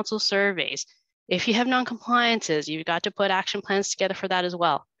resident and council surveys. If you have non-compliances, you've got to put action plans together for that as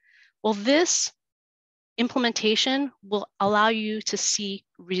well. Well, this implementation will allow you to see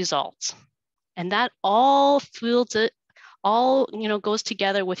results. And that all goes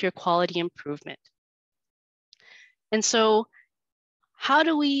together with your quality improvement. And so how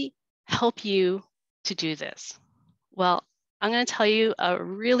do we help you to do this? Well, I'm going to tell you a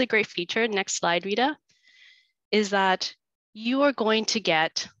really great feature. Next slide, Rita, is that you are going to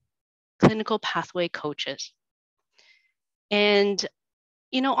get clinical pathway coaches. And,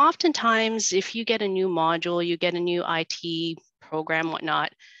 oftentimes if you get a new module, you get a new IT program,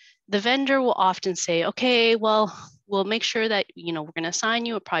 whatnot, the vendor will often say, okay, well, we'll make sure that, we're going to assign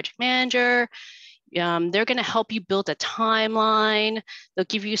you a project manager. They're going to help you build a timeline. They'll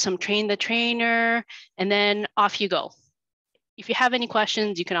give you some train the trainer, and then off you go. If you have any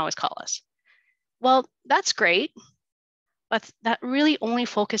questions, you can always call us. Well, that's great, but that really only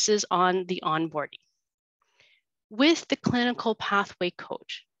focuses on the onboarding. With the clinical pathway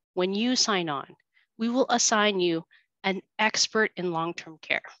coach, when you sign on, we will assign you an expert in long-term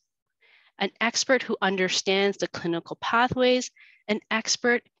care, an expert who understands the clinical pathways, an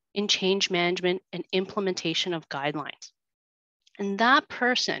expert in change management and implementation of guidelines. And that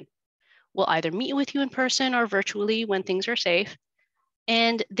person will either meet with you in person or virtually when things are safe,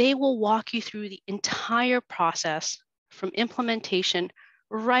 and they will walk you through the entire process from implementation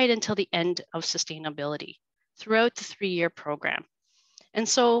right until the end of sustainability throughout the 3-year program. And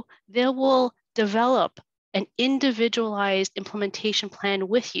so they will develop an individualized implementation plan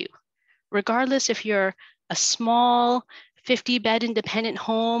with you, regardless if you're a small 50-bed independent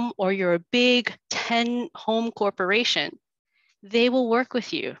home or you're a big 10-home corporation. They will work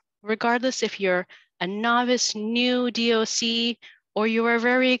with you, regardless if you're a novice new DOC or you're a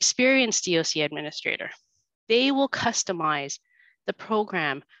very experienced DOC administrator. They will customize the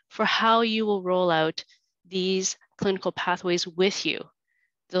program for how you will roll out these clinical pathways with you.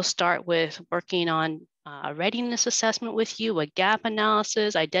 They'll start with working on a readiness assessment with you, a gap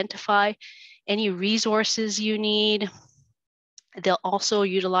analysis, identify any resources you need. They'll also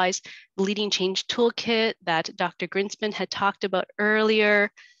utilize the Leading Change Toolkit that Dr. Grinspan had talked about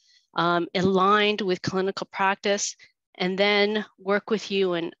earlier, aligned with clinical practice, and then work with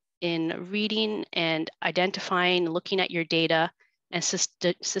you in reading and identifying, looking at your data and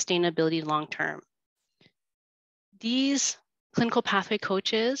sustainability long-term. These clinical pathway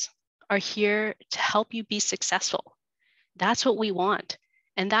coaches are here to help you be successful. That's what we want.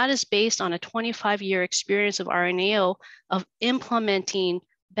 And that is based on a 25-year experience of RNAO of implementing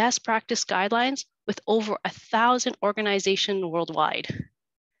best practice guidelines with over 1,000 organizations worldwide.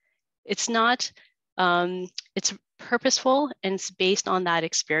 It's not, it's purposeful and it's based on that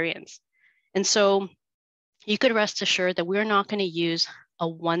experience. And so you could rest assured that we're not going to use a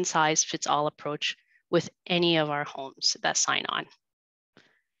one-size-fits-all approach with any of our homes that sign on.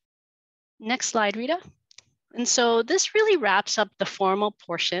 Next slide, Rita. And so this really wraps up the formal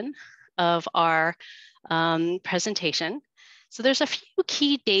portion of our presentation. So there's a few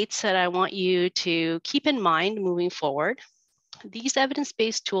key dates that I want you to keep in mind moving forward. These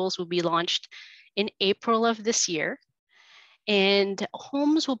evidence-based tools will be launched in April of this year, and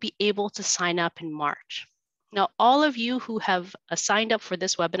homes will be able to sign up in March. Now, all of you who have signed up for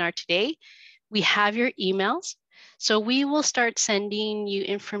this webinar today, we have your emails. So we will start sending you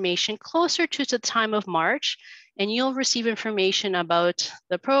information closer to the time of March, and you'll receive information about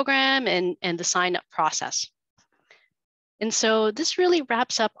the program and the sign-up process. And so this really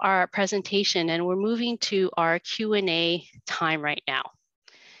wraps up our presentation, and we're moving to our Q&A time right now.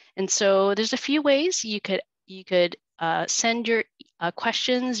 And so there's a few ways you could send your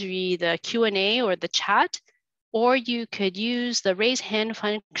questions via the Q&A or the chat, or you could use the raise hand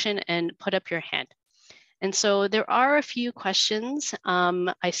function and put up your hand. And so there are a few questions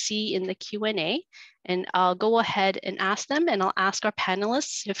I see in the Q&A, and I'll go ahead and ask them, and I'll ask our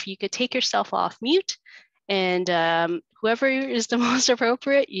panelists if you could take yourself off mute, and whoever is the most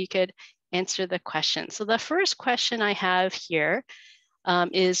appropriate, you could answer the question. So the first question I have here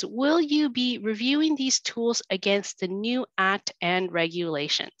is, will you be reviewing these tools against the new Act and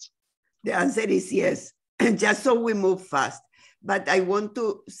regulations? The answer is yes, just so we move fast. But I want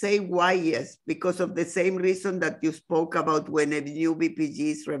to say why yes, because of the same reason that you spoke about when a new BPG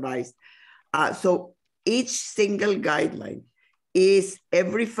is revised. So each single guideline is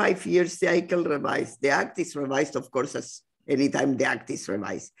every 5-year cycle revised. The Act is revised, of course, as anytime the Act is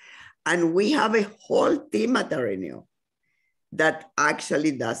revised. And we have a whole team at RNAO that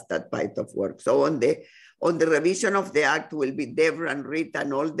actually does that part of work. So on the revision of the Act will be Deborah and Rita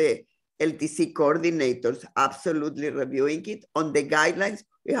and all the LTC coordinators absolutely reviewing it. On the guidelines,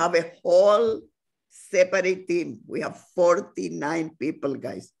 we have a whole separate team. We have 49 people,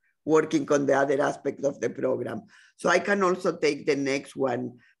 guys, working on the other aspect of the program. So I can also take the next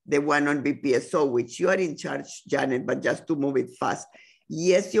one, the one on BPSO, which you are in charge, Janet, but just to move it fast.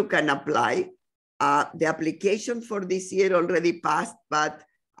 Yes, you can apply. The application for this year already passed, but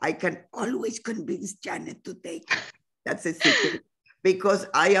I can always convince Janet to take it. That's a secret. Because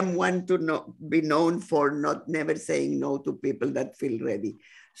I am one to be known for never saying no to people that feel ready.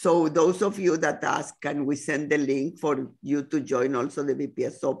 So those of you that ask, can we send the link for you to join also the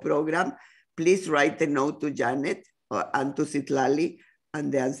BPSO program? Please write a note to Janet and to Citlali,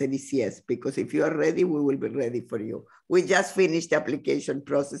 and the answer is yes, because if you are ready, we will be ready for you. We just finished the application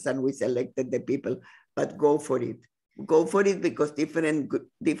process and we selected the people, but go for it. Go for it because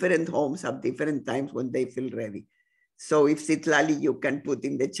different homes have different times when they feel ready. So if Citlali, you can put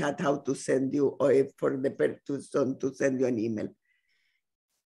in the chat how to send you, or if for the person to send you an email.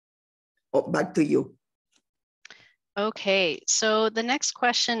 Oh, back to you. Okay, so the next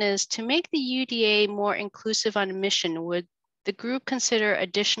question is, to make the UDA more inclusive on admission, would the group consider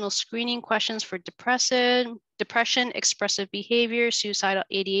additional screening questions for depression, expressive behavior, suicidal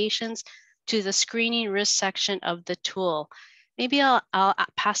ideations to the screening risk section of the tool? Maybe I'll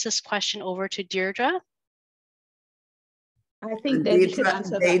pass this question over to Deirdre. I think Debbie should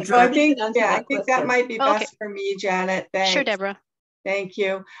answer that. So I think that might be best for me, Janet. Thanks. Sure, Deborah. Thank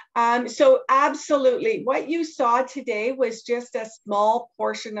you. So absolutely, what you saw today was just a small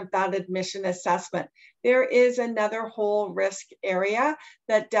portion of that admission assessment. There is another whole risk area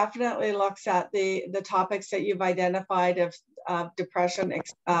that definitely looks at the topics that you've identified of depression,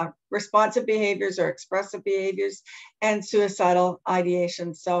 responsive behaviors or expressive behaviors, and suicidal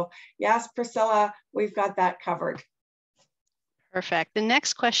ideation. So yes, Priscilla, we've got that covered. Perfect. The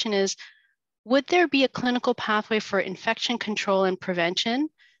next question is, would there be a clinical pathway for infection control and prevention?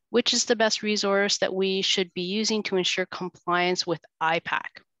 Which is the best resource that we should be using to ensure compliance with IPAC?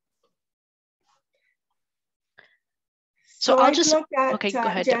 So I'll just look at, okay, go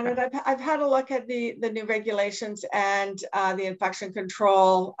ahead, Janet, I've had a look at the new regulations and the infection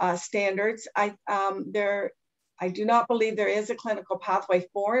control standards. I do not believe there is a clinical pathway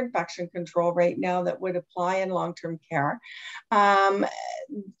for infection control right now that would apply in long-term care.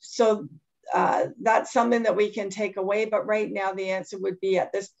 That's something that we can take away, but right now the answer would be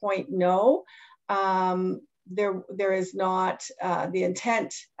at this point, no. There is not the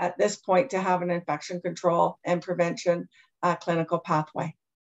intent at this point to have an infection control and prevention clinical pathway.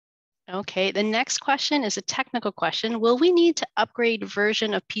 Okay, the next question is a technical question. Will we need to upgrade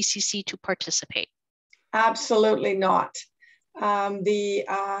version of PCC to participate? Absolutely not. The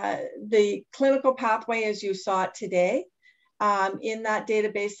clinical pathway as you saw it today, in that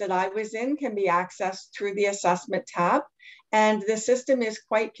database that I was in, can be accessed through the assessment tab. And the system is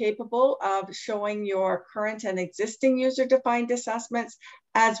quite capable of showing your current and existing user-defined assessments,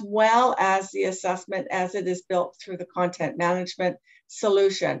 as well as the assessment as it is built through the content management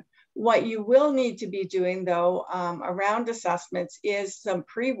solution. What you will need to be doing though, around assessments is some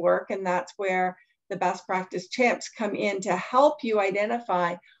pre-work, and that's where the best practice champs come in to help you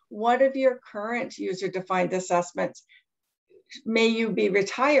identify what of your current user-defined assessments may you be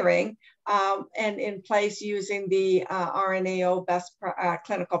retiring and in place using the RNAO best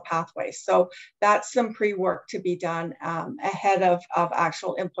clinical pathways. So that's some pre-work to be done ahead of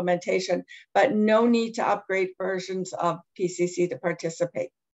actual implementation, but no need to upgrade versions of PCC to participate.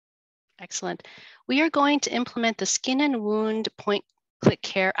 Excellent. We are going to implement the Skin and Wound Point-Click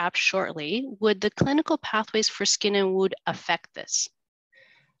Care app shortly. Would the clinical pathways for skin and wound affect this?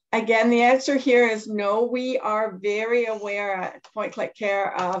 Again, the answer here is no. We are very aware at Point-Click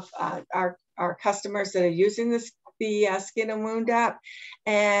Care of our customers that are using the Skin and Wound app.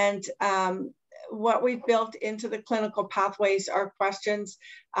 And what we've built into the clinical pathways are questions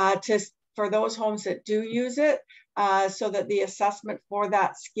for those homes that do use it, so that the assessment for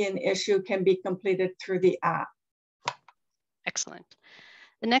that skin issue can be completed through the app. Excellent.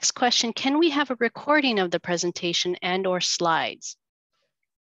 The next question, can we have a recording of the presentation and or slides?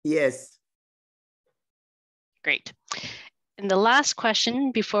 Yes. Great. And the last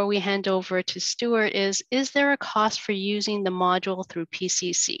question before we hand over to Stuart is there a cost for using the module through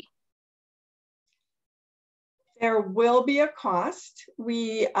PCC? There will be a cost.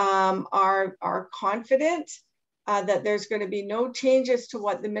 We are confident that there's going to be no changes to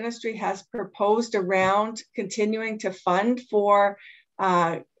what the ministry has proposed around continuing to fund for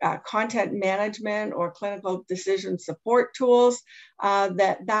content management or clinical decision support tools,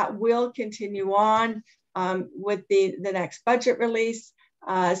 that will continue on with the next budget release.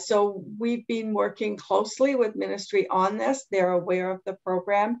 So we've been working closely with ministry on this. They're aware of the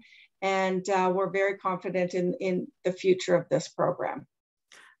program, and we're very confident in the future of this program.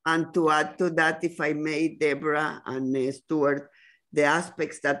 And to add to that, if I may, Deborah and Stuart, the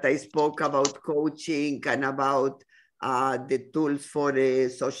aspects that I spoke about coaching and about the tools for the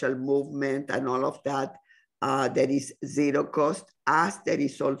social movement and all of that, there is zero cost, as there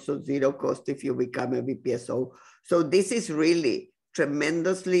is also zero cost if you become a VPSO. So this is really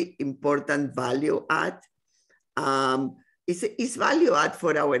tremendously important value add. It's value add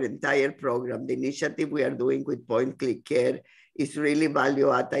for our entire program. The initiative we are doing with Point-Click Care is really value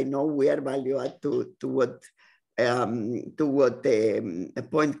add. I know we are value add to what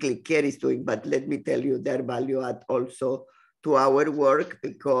Point-Click Care is doing, but let me tell you, they're value add also to our work,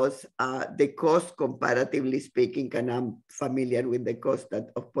 because the cost, comparatively speaking, and I'm familiar with the cost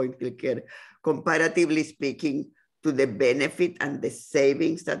of Point-Click Care, comparatively speaking to the benefit and the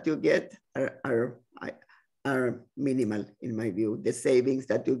savings that you get are minimal in my view. The savings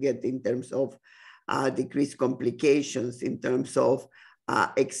that you get in terms of decreased complications, in terms of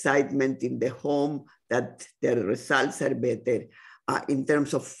excitement in the home, that their results are better, in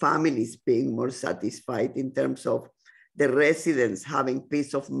terms of families being more satisfied, in terms of the residents having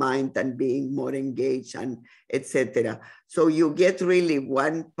peace of mind and being more engaged, and etc. So you get really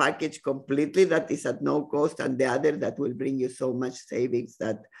one package completely that is at no cost, and the other that will bring you so much savings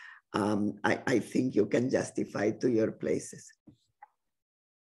that I think you can justify to your places.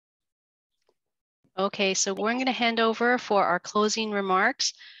 Okay, so we're going to hand over for our closing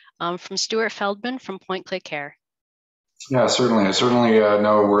remarks from Stuart Feldman from Point Click Care. Yeah, certainly. I certainly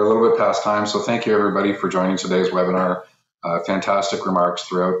know we're a little bit past time, so thank you everybody for joining today's webinar. Fantastic remarks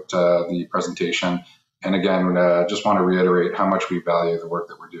throughout the presentation. And again, just want to reiterate how much we value the work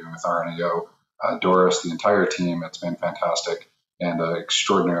that we're doing with RNAO. Doris, the entire team, it's been fantastic, and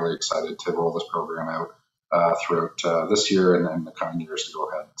extraordinarily excited to roll this program out throughout this year and the coming years to go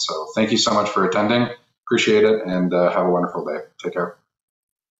ahead. So thank you so much for attending. Appreciate it, and have a wonderful day. Take care.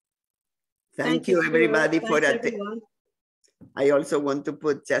 Thank you everybody for attending. I also want to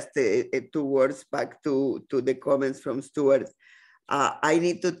put just 2 words back to the comments from Stuart. I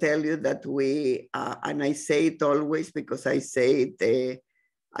need to tell you that we, and I say it always because I say it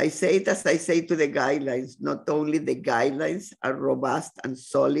as I say to the guidelines, not only the guidelines are robust and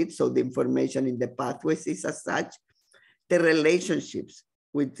solid, so the information in the pathways is as such, the relationships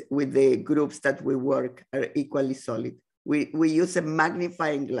with the groups that we work are equally solid. We use a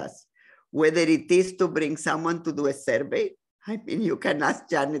magnifying glass, whether it is to bring someone to do a survey. I mean, you can ask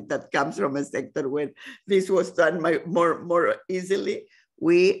Janet, that comes from a sector where this was done more easily.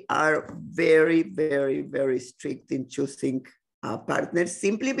 We are very, very, very strict in choosing partners,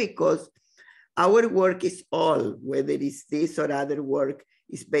 simply because our work is all, whether it's this or other work,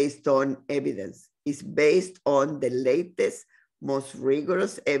 is based on evidence. It's based on the latest, most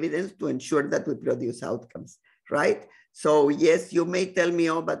rigorous evidence to ensure that we produce outcomes, right? So yes, you may tell me,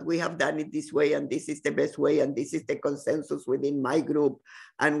 oh, but we have done it this way, and this is the best way, and this is the consensus within my group.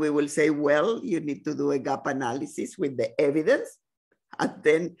 And we will say, well, you need to do a gap analysis with the evidence. And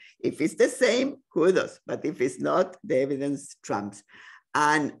then if it's the same, kudos. But if it's not, the evidence trumps.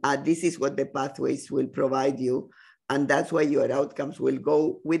 And this is what the pathways will provide you. And that's why your outcomes will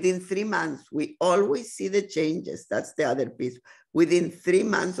go within 3 months. We always see the changes. That's the other piece. Within 3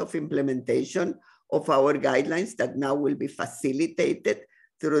 months of implementation of our guidelines that now will be facilitated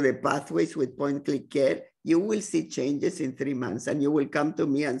through the pathways with Point Click Care, you will see changes in 3 months, and you will come to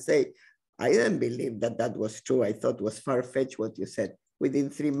me and say, I didn't believe that that was true. I thought it was far-fetched what you said. Within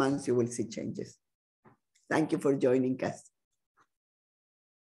 3 months, you will see changes. Thank you for joining us.